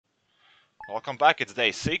Welcome back, it's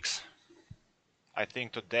day 6. I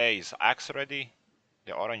think today is axe ready.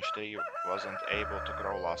 The orange tree wasn't able to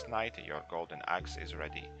grow last night. Your golden axe is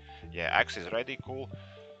ready. Yeah, axe is ready, cool.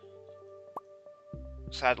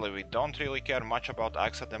 Sadly, we don't really care much about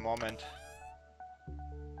axe at the moment.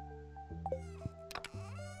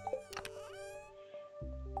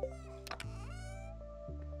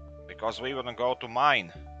 Because we wanna go to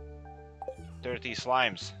mine. 30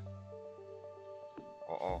 slimes.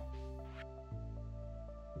 Uh-oh.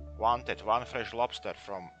 Wanted 1 fresh lobster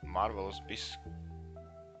from Marvelous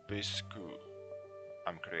Biscuit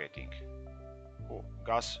I'm creating. Oh,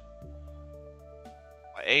 gas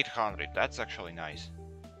 800, that's actually nice.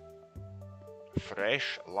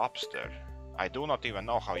 Fresh lobster. I do not even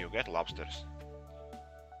know how you get lobsters.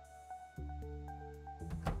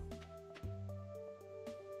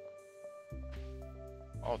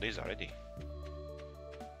 Oh, these are ready.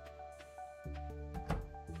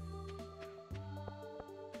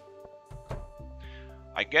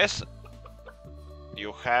 I guess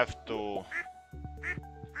you have to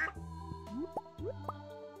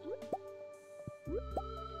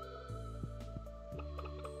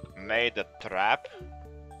make a trap,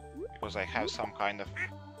 because I have some kind of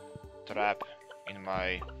trap in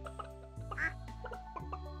my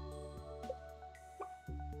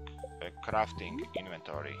crafting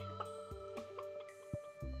inventory.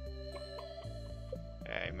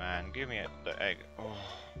 Hey man, give me the egg. Oh,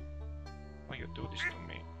 why you do this to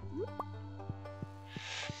me?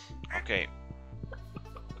 Okay.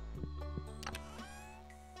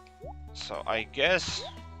 So I guess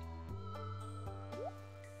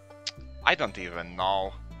I don't even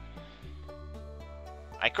know.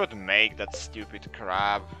 I could make that stupid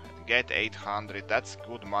crab, get 800, that's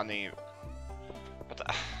good money. But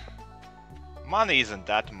money isn't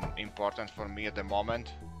that important for me at the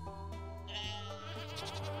moment.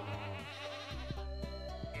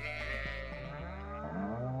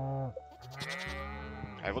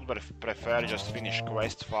 I would prefer just finish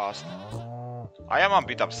quest fast. I am a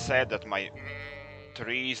bit upset that my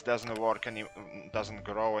trees doesn't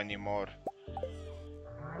grow anymore.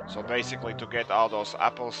 So basically to get all those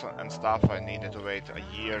apples and stuff I needed to wait a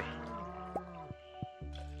year.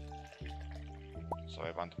 So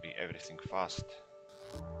I want to be everything fast.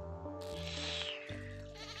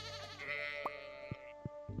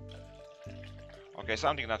 Okay,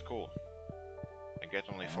 something not cool. I get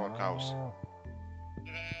only 4 cows.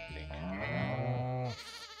 I think.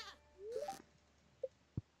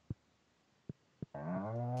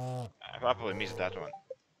 I probably missed that one.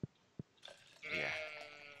 Yeah.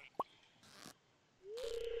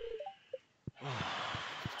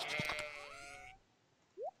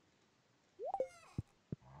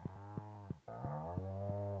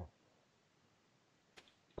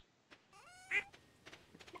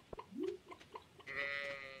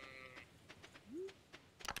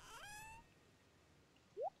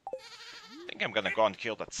 I think I'm gonna go and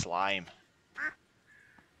kill that slime.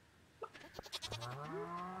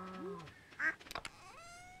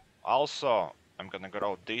 Also, I'm gonna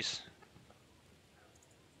grow this.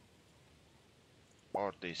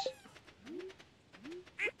 Or this.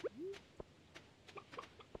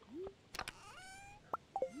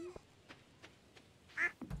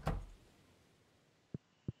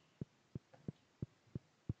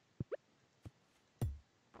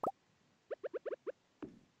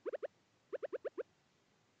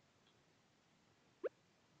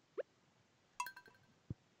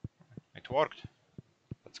 It worked.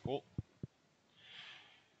 That's cool.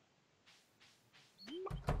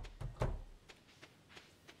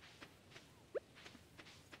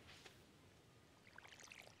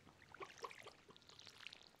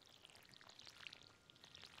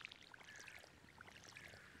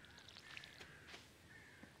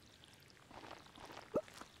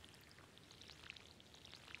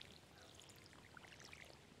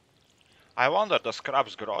 I wonder, does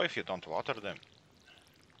crabs grow if you don't water them?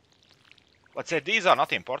 Let's say these are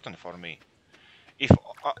not important for me.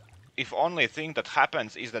 If only thing that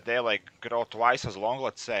happens is that they like grow twice as long,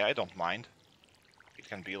 let's say, I don't mind. It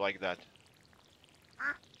can be like that.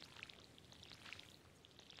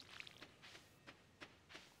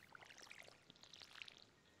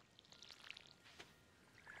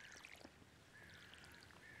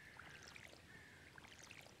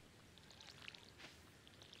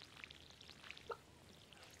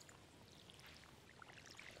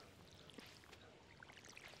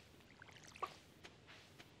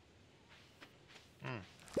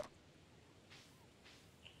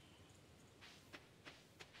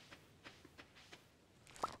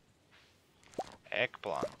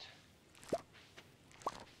 Eggplant.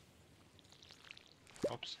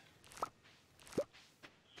 Oops.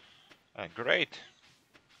 Great.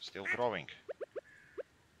 Still growing.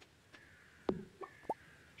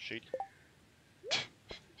 Shit.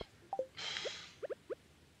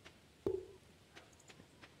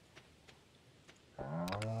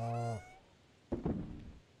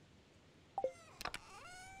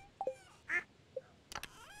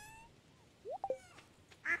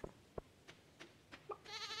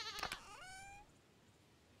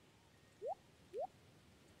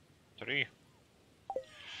 Three.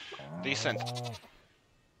 Decent.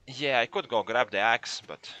 Yeah, I could go grab the axe,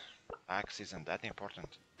 but axe isn't that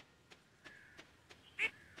important.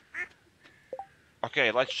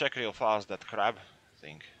 Okay, let's check real fast that crab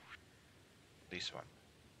thing. This one.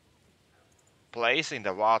 Place in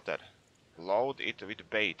the water. Load it with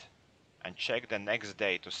bait. And check the next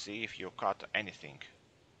day to see if you caught anything.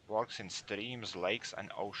 Works in streams, lakes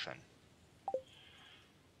and ocean.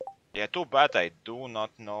 Yeah, too bad I do not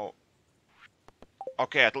know.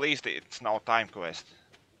 Okay, at least it's no time quest.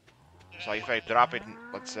 So if I drop it,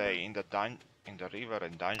 let's say in the river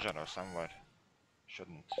in dungeon or somewhere,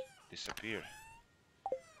 shouldn't disappear.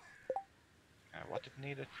 What it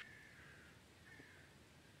needed?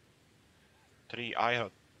 3 iron,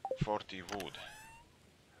 40 wood.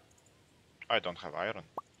 I don't have iron.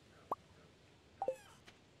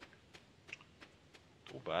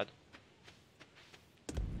 Too bad.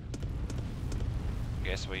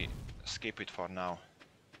 Guess we skip it for now.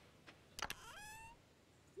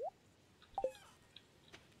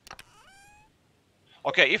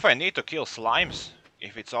 Okay, if I need to kill slimes,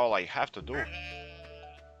 if it's all I have to do,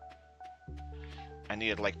 I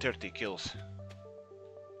needed like 30 kills.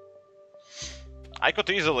 I could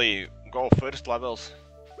easily go first levels.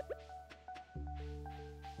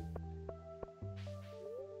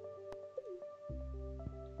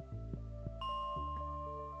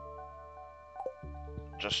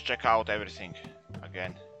 Just check out everything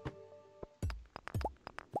again.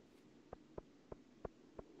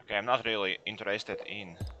 Okay, I'm not really interested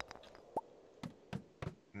in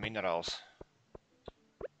minerals.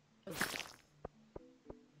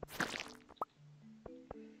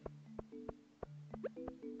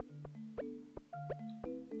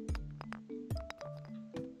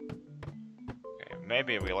 Okay,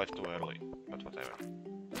 maybe we left too early, but whatever.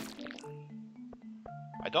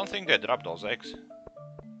 I don't think they dropped those eggs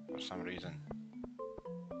for some reason.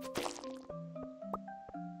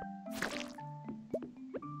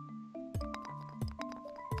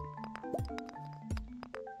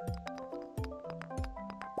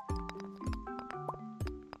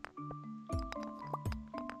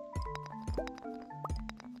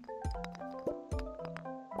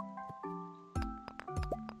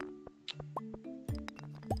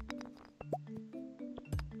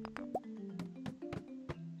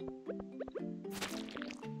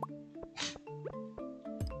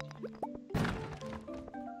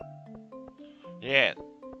 Yeah,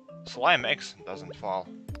 slime X doesn't fall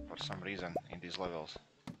for some reason in these levels.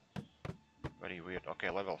 Very weird. Okay,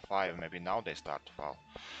 level 5, maybe now they start to fall.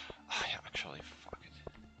 Actually, fuck it.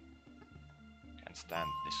 Can't stand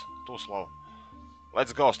this. Too slow.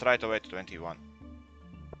 Let's go straight away to 21.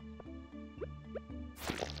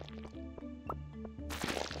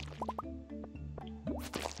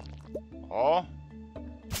 Oh!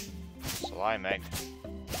 Slime egg.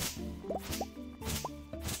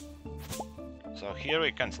 So here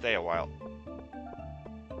we can stay a while.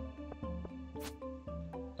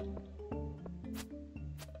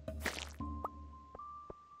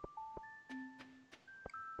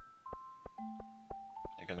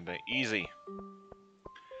 It's gonna be easy.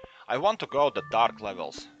 I want to go the dark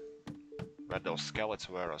levels, where those skeletons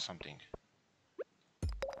were or something.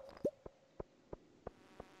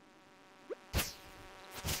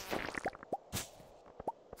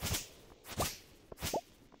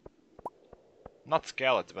 Not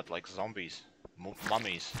skeletons, but like zombies,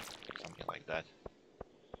 mummies, something like that.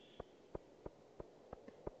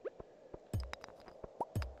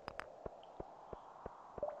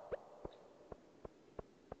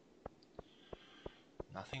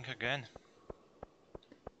 Nothing again.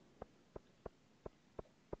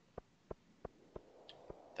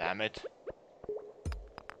 Damn it.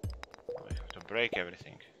 We have to break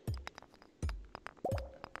everything.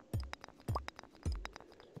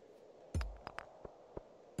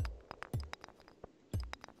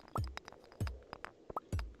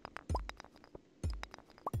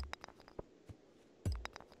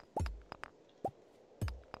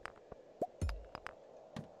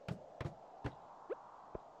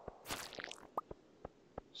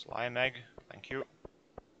 Slime egg, thank you.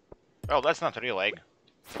 Well, that's not a real egg.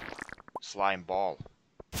 Slime ball.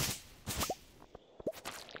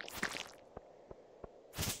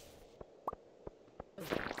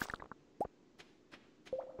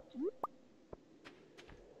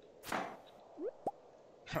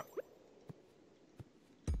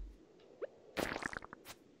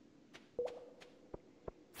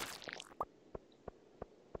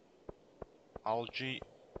 algae.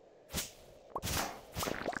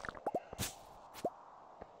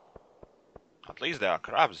 At least there are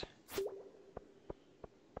crabs.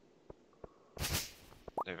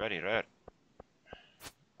 They're very rare.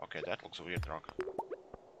 Okay, that looks weird, rock.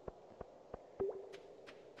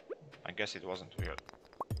 I guess it wasn't weird.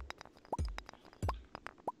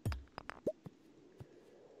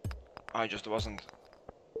 I just wasn't...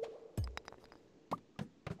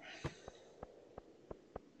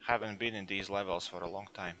 haven't been in these levels for a long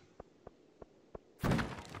time.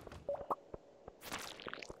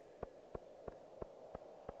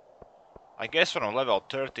 I guess from level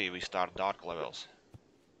 30 we start dark levels.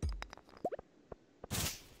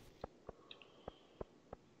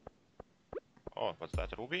 Oh, what's that,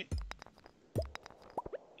 ruby?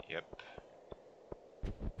 Yep.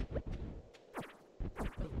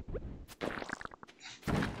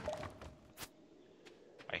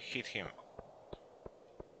 I hit him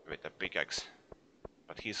with a pickaxe,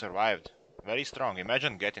 but he survived. Very strong.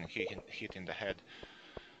 Imagine getting hit in the head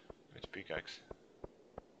with pickaxe.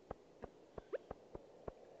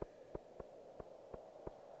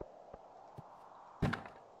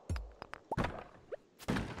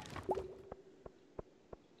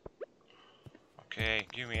 Okay,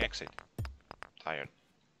 give me exit. Tired.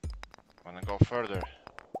 Wanna go further.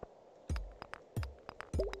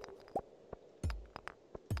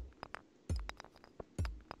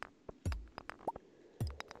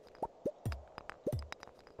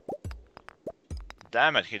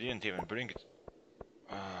 Damn it, he didn't even bring it.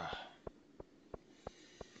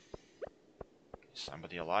 Is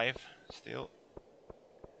somebody alive still?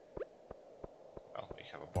 Well, we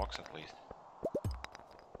have a box at least.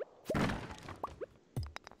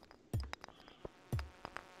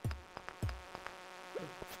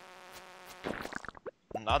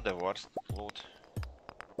 Not the worst loot.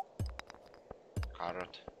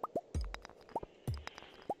 Carrot.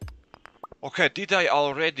 Okay, did I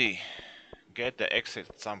already get the exit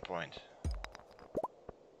at some point?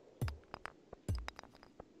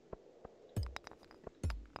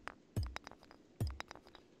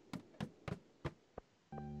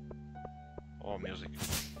 Oh, music.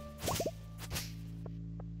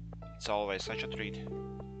 It's always such a treat.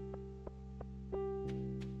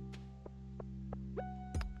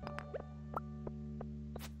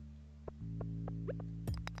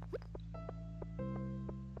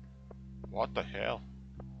 What the hell?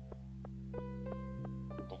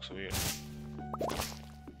 Looks weird.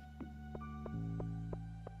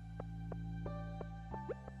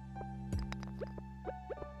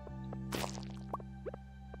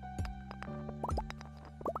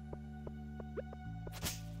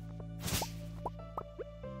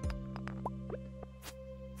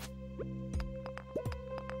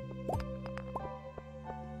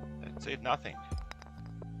 That's it, nothing.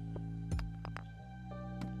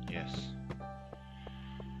 Yes.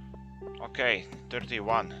 Okay,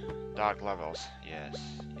 31 dark levels. Yes,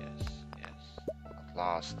 yes, yes. At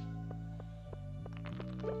last.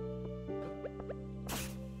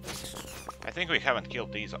 I think we haven't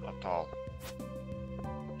killed these at all.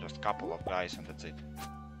 Just a couple of guys and that's it.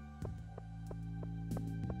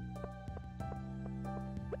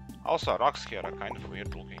 Also, rocks here are kind of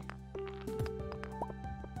weird looking.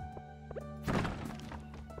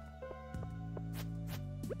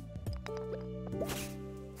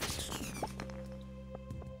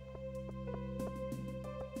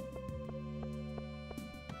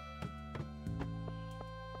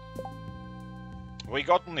 We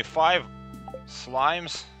got only 5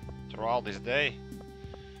 slimes throughout this day.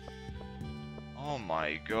 Oh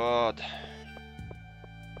my god.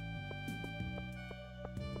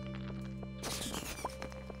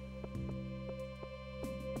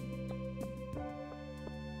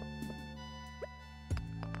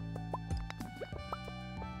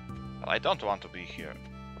 I don't want to be here.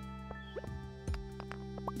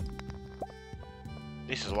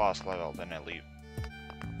 This is last level, then I leave.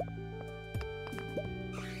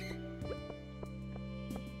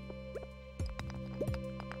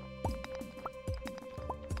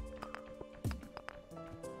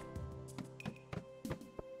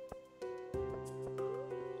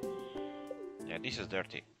 Yeah, this is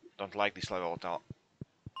dirty. Don't like this level at all.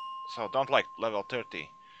 So don't like level 30.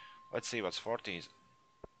 Let's see what's 40 is.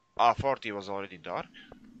 Ah, 40 was already dark.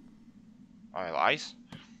 Oh, ice.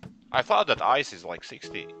 I thought that ice is like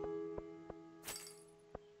 60.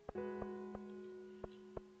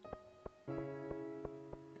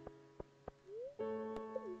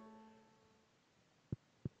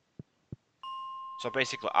 So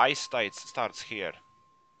basically ice starts here.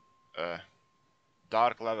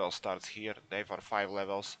 Dark level starts here. They for 5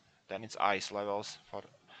 levels. Then it's ice levels for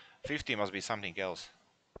 50 must be something else.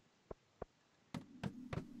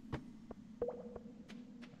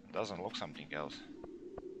 Doesn't look something else.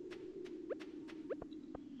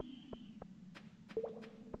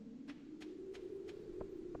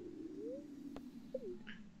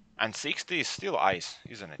 And 60 is still ice,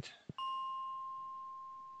 isn't it?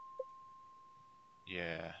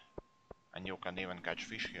 Yeah. And you can even catch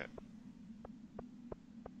fish here.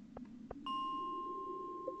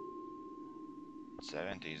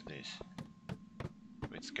 '70 is this.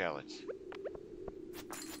 With skeletons.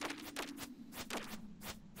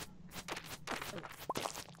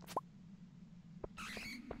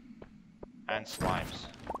 And slimes.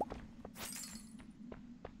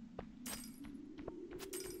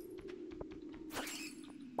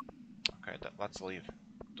 Okay, let's leave.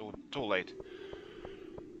 Too late.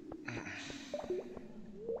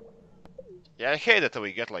 Yeah, I hate that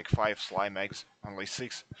we get like 5 slime eggs, only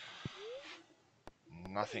 6.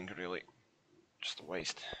 Nothing really, just a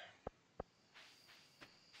waste.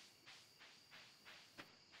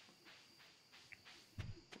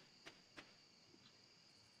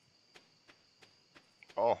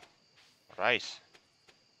 Oh, rice.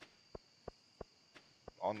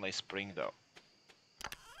 Only spring though.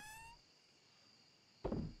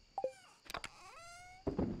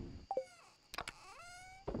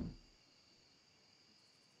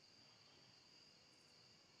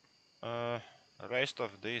 The rest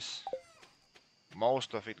of this,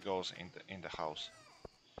 most of it goes in the house.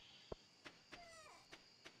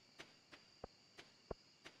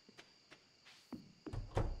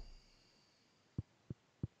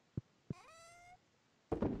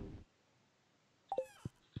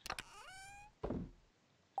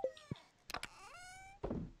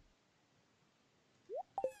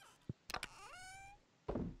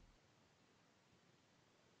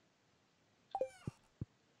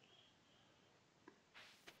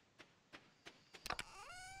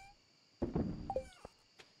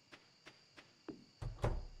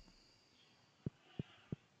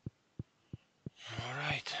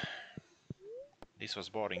 Alright. This was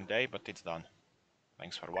boring day, but it's done.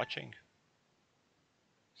 Thanks for watching.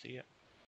 See ya.